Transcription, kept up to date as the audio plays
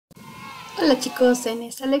Hola chicos, en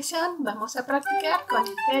esta lección vamos a practicar con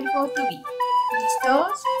el verbo to be.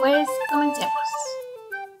 ¿Listos? Pues comencemos.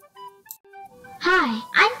 Hi,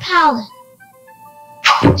 I'm Paula.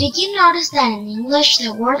 Did you notice that in English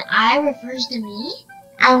the word I refers to me?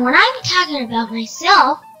 And when I'm talking about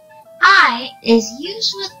myself, I is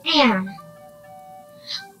used with am.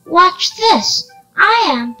 Watch this. I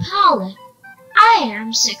am Paula. I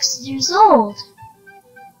am 6 years old.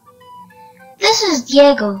 This is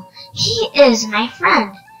Diego. He is my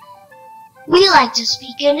friend. We like to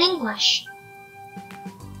speak in English.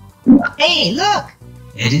 Hey, look!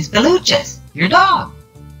 It is Peluches, your dog.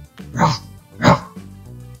 Ruff, ruff.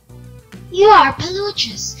 You are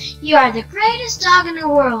Peluches. You are the greatest dog in the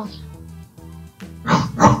world. Ruff,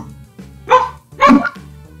 ruff. Ruff, ruff.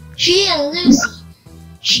 She is Lucy.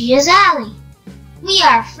 She is Allie. We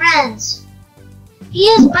are friends. He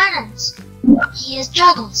is Buttons. He is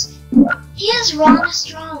Juggles. He is Ron the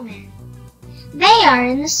Strongman. They are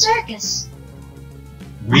in the circus.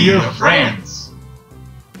 We are friends.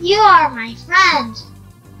 You are my friend.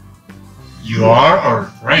 You are our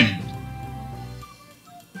friend.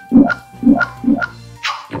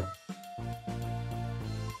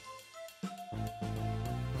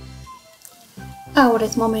 Ahora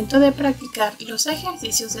es momento de practicar los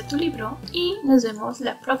ejercicios de tu libro y nos vemos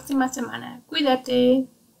la próxima semana. Cuídate.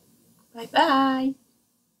 Bye bye.